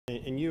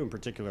And you in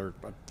particular,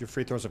 your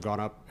free throws have gone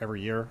up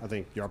every year. I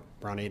think you're up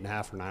around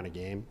 8.5 or 9 a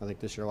game. I think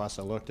this year, last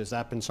I looked. Has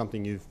that been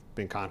something you've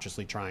been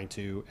consciously trying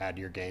to add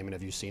to your game, and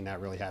have you seen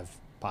that really have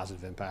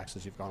positive impacts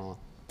as you've gone along?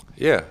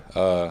 Yeah,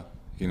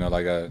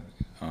 like I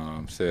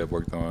said, I've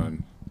worked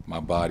on my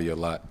body a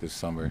lot this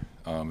summer,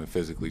 and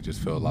physically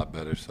just feel a lot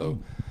better. So,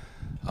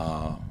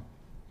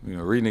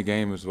 reading the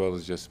game as well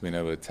as just being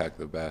able to attack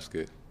the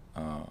basket,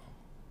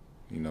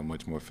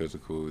 much more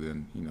physical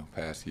than,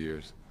 past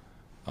years,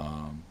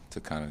 to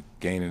kind of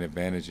gain an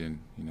advantage and,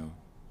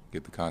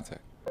 get the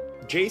contact.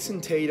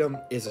 Jayson Tatum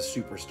is a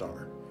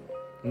superstar.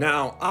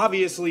 Now,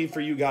 obviously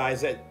for you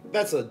guys,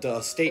 that's a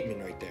duh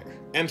statement right there.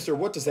 Emster,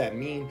 what does that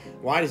mean?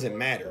 Why does it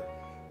matter?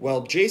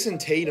 Well, Jayson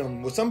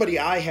Tatum was somebody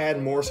I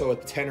had more so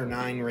at the 10 or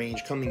 9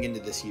 range coming into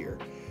this year.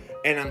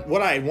 And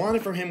what I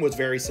wanted from him was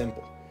very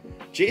simple.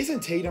 Jayson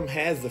Tatum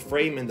has the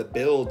frame and the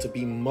build to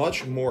be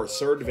much more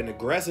assertive and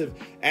aggressive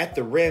at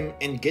the rim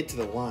and get to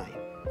the line.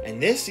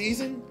 And this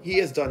season, he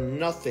has done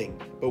nothing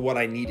but what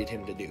I needed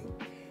him to do.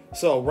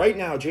 So right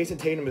now, Jayson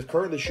Tatum is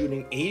currently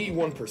shooting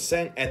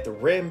 81% at the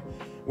rim,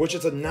 which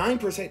is a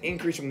 9%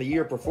 increase from the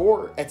year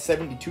before at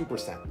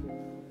 72%.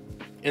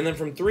 And then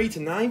from 3 to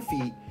 9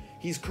 feet,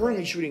 he's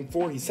currently shooting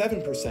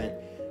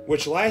 47%,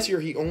 which last year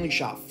he only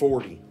shot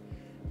 40.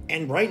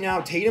 And right now,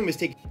 Tatum is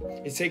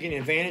taking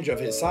advantage of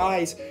his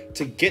size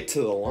to get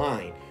to the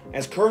line,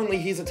 as currently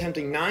he's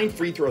attempting 9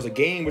 free throws a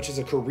game, which is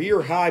a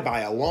career high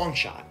by a long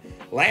shot.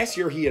 Last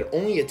year, he had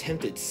only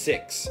attempted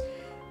 6.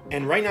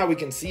 And right now, we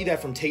can see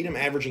that from Tatum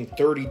averaging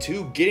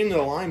 32, getting to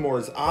the line more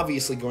is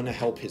obviously going to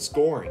help his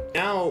scoring.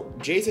 Now,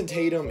 Jayson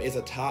Tatum is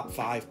a top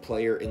 5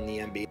 player in the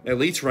NBA, at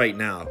least right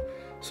now.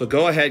 So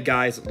go ahead,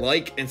 guys,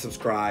 like and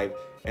subscribe,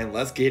 and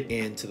let's get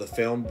into the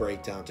film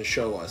breakdown to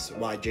show us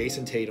why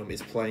Jayson Tatum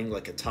is playing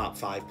like a top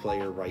 5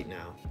 player right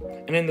now.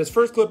 And in this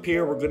first clip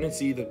here, we're going to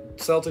see the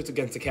Celtics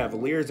against the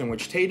Cavaliers, in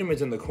which Tatum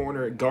is in the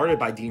corner guarded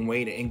by Dean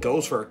Wade and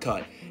goes for a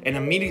cut and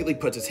immediately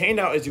puts his hand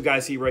out, as you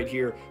guys see right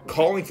here,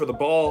 calling for the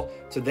ball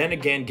to then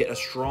again get a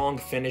strong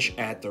finish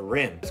at the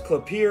rim. This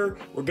clip here,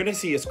 we're going to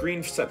see a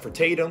screen set for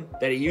Tatum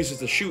that he uses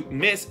to shoot,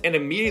 miss, and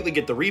immediately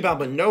get the rebound.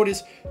 But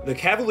notice the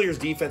Cavaliers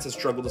defense has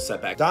struggled to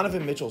set back.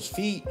 Donovan Mitchell's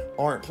feet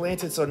aren't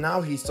planted, so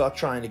now he's stuck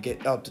trying to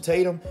get up to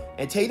Tatum.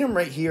 And Tatum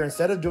right here,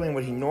 instead of doing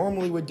what he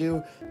normally would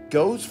do,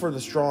 goes for the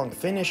strong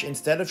finish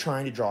instead of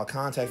trying to draw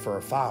contact for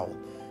a foul.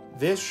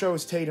 This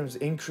shows Tatum's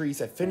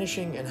increase at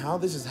finishing and how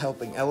this is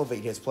helping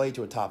elevate his play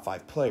to a top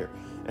 5 player.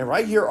 And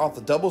right here off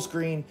the double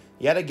screen,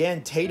 yet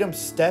again, Tatum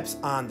steps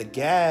on the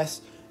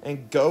gas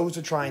and goes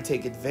to try and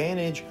take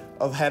advantage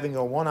of having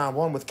a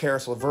one-on-one with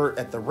Karis LeVert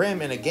at the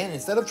rim. And again,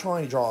 instead of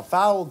trying to draw a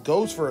foul,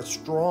 goes for a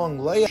strong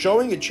layup,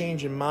 showing a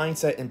change in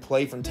mindset and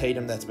play from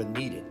Tatum that's been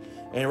needed.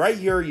 And right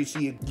here, you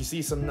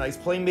see some nice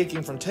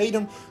playmaking from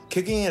Tatum,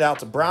 kicking it out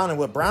to Brown. And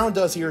what Brown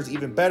does here is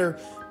even better,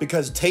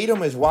 because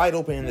Tatum is wide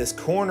open in this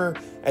corner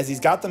as he's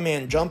got the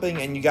man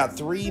jumping, and you got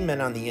 3 men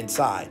on the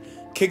inside.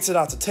 Kicks it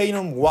out to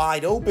Tatum,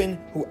 wide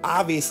open, who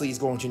obviously is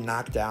going to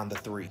knock down the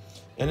 3.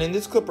 And in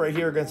this clip right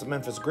here against the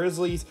Memphis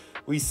Grizzlies,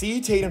 we see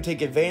Tatum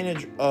take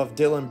advantage of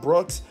Dillon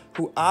Brooks,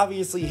 who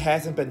obviously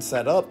hasn't been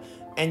set up.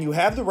 And you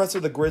have the rest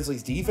of the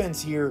Grizzlies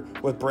defense here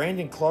with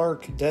Brandon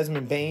Clark,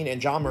 Desmond Bane,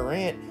 and John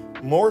Morant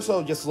more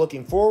so just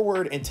looking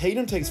forward, and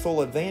Tatum takes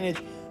full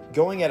advantage,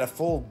 going at a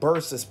full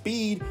burst of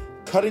speed,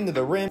 cutting to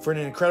the rim for an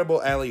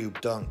incredible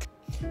alley-oop dunk.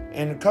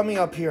 And coming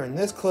up here in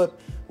this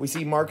clip, we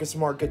see Marcus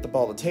Smart get the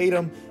ball to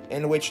Tatum,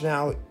 in which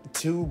now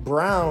to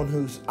Brown,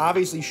 who's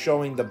obviously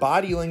showing the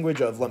body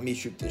language of let me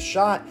shoot this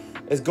shot,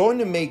 is going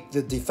to make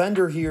the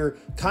defender here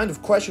kind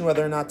of question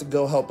whether or not to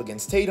go help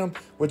against Tatum,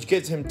 which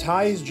gets him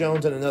Tyus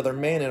Jones and another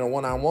man in a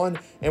one-on-one,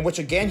 and which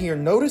again here,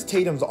 notice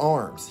Tatum's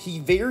arms. He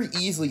very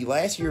easily,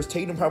 last year's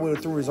Tatum probably would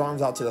have threw his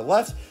arms out to the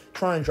left,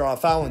 try and draw a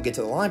foul and get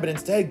to the line, but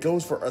instead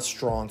goes for a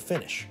strong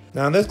finish.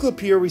 Now in this clip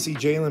here, we see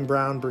Jaylen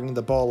Brown bringing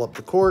the ball up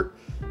the court,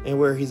 and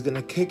where he's going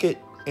to kick it,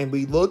 and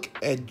we look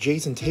at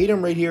Jayson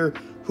Tatum right here,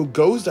 who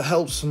goes to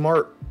help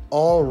Smart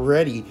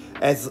already,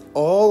 as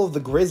all of the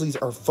Grizzlies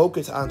are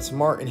focused on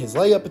Smart in his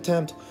layup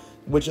attempt,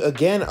 which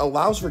again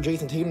allows for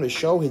Jayson Tatum to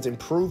show his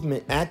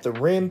improvement at the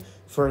rim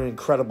for an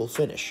incredible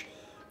finish.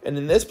 And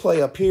in this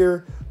play up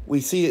here,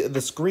 we see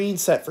the screen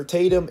set for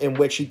Tatum, in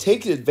which he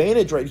takes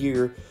advantage right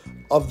here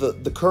of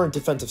the current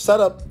defensive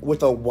setup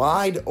with a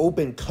wide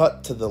open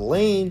cut to the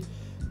lane,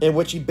 in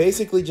which he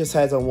basically just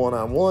has a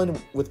one-on-one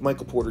with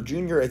Michael Porter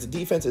Jr. as the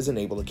defense isn't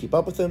able to keep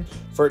up with him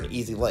for an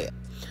easy layup.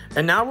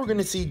 And now we're going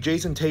to see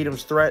Jayson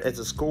Tatum's threat as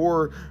a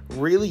scorer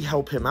really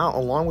help him out,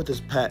 along with his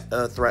threat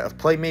of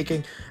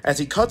playmaking. As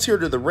he cuts here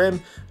to the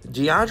rim,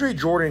 DeAndre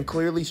Jordan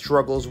clearly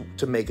struggles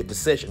to make a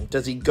decision.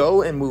 Does he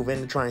go and move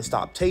in to try and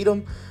stop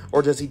Tatum,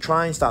 or does he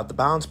try and stop the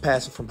bounce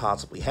pass from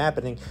possibly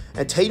happening?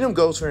 And Tatum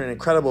goes for an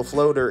incredible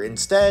floater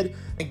instead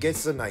and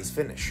gets a nice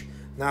finish.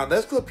 Now,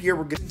 this clip here,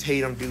 we're getting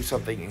Tatum do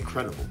something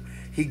incredible.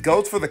 He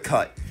goes for the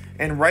cut,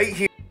 and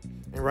right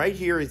And right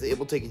here, he's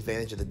able to take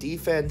advantage of the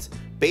defense,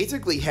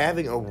 basically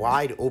having a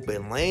wide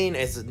open lane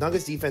as the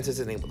Nuggets defense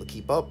isn't able to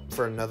keep up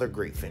for another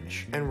great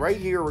finish. And right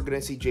here, we're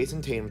going to see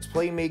Jayson Tatum's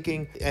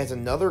playmaking as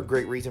another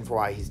great reason for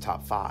why he's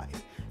top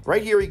 5.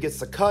 Right here, he gets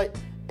the cut,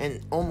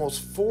 and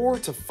almost 4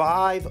 to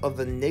 5 of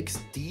the Knicks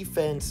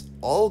defense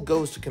all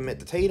goes to commit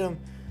to Tatum,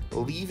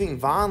 leaving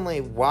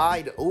Vonleh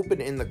wide open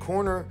in the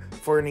corner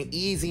for an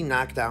easy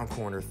knockdown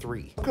corner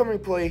 3. Upcoming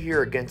play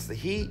here against the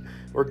Heat,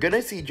 we're going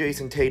to see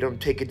Jayson Tatum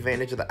take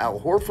advantage of the Al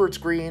Horford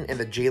screen and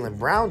the Jaylen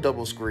Brown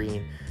double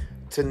screen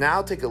to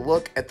now take a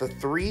look at the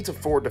 3 to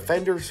 4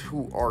 defenders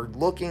who are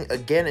looking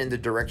again in the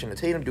direction of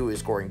Tatum due to his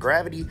scoring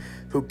gravity,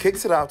 who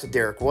kicks it out to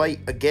Derek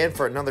White again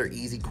for another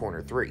easy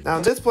corner 3. Now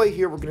in this play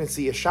here, we're going to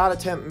see a shot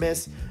attempt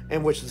miss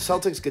in which the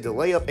Celtics get the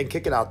layup and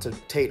kick it out to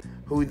Tatum,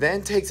 who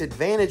then takes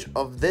advantage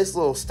of this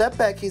little step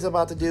back he's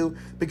about to do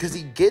because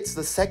he gets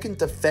the second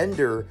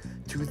defender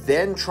to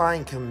then try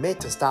and commit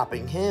to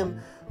stopping him,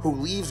 who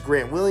leaves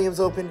Grant Williams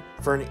open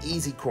for an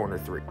easy corner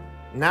 3.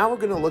 Now we're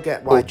going to look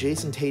at why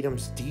Jayson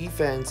Tatum's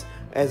defense,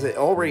 as it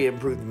already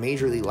improved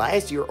majorly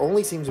last year,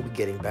 only seems to be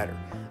getting better.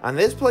 On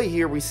this play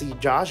here, we see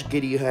Josh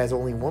Giddey, who has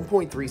only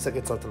 1.3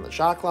 seconds left on the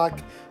shot clock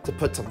to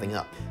put something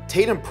up.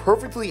 Tatum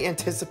perfectly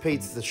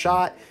anticipates the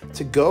shot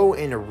to go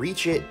and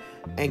reach it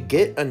and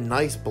get a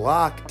nice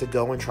block to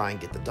go and try and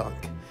get the dunk.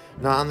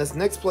 Now on this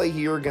next play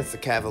here against the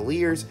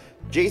Cavaliers,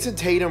 Jayson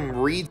Tatum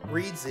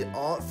reads the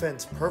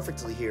offense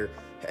perfectly here,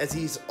 as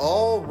he's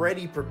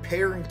already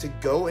preparing to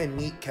go and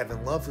meet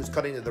Kevin Love, who's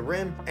cutting to the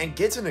rim, and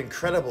gets an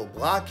incredible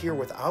block here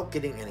without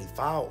getting any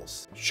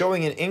fouls,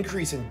 showing an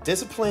increase in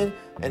discipline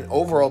and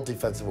overall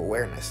defensive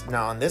awareness.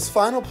 Now on this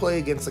final play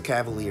against the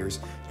Cavaliers,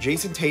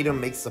 Jayson Tatum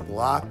makes the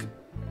block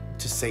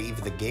to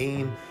save the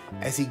game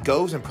as he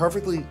goes and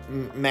perfectly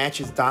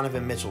matches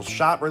Donovan Mitchell's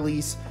shot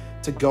release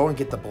to go and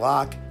get the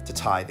block to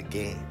tie the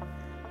game.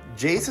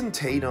 Jayson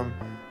Tatum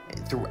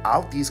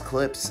throughout these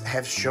clips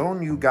have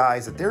shown you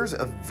guys that there's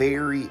a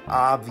very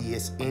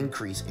obvious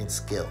increase in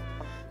skill.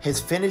 His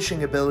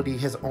finishing ability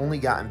has only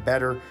gotten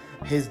better.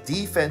 His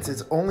defense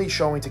is only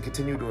showing to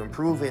continue to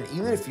improve, and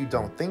even if you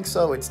don't think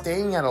so, it's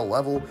staying at a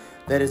level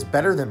that is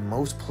better than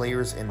most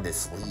players in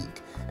this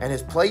league. And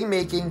his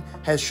playmaking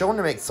has shown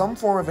to make some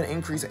form of an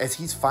increase as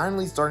he's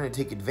finally starting to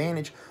take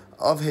advantage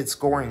of his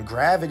scoring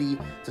gravity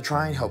to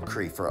try and help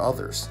create for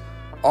others.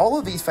 All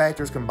of these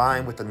factors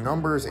combined with the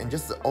numbers and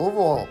just the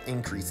overall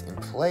increase in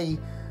play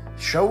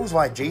shows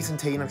why Jayson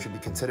Tatum should be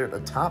considered a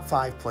top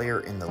 5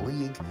 player in the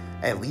league,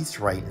 at least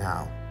right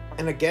now.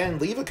 And again,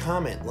 leave a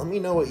comment. Let me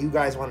know what you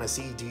guys want to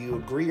see. Do you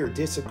agree or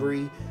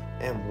disagree?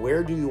 And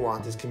where do you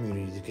want this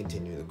community to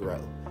continue to grow?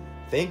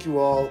 Thank you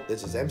all.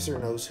 This is Emster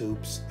Knows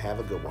Hoops.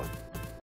 Have a good one.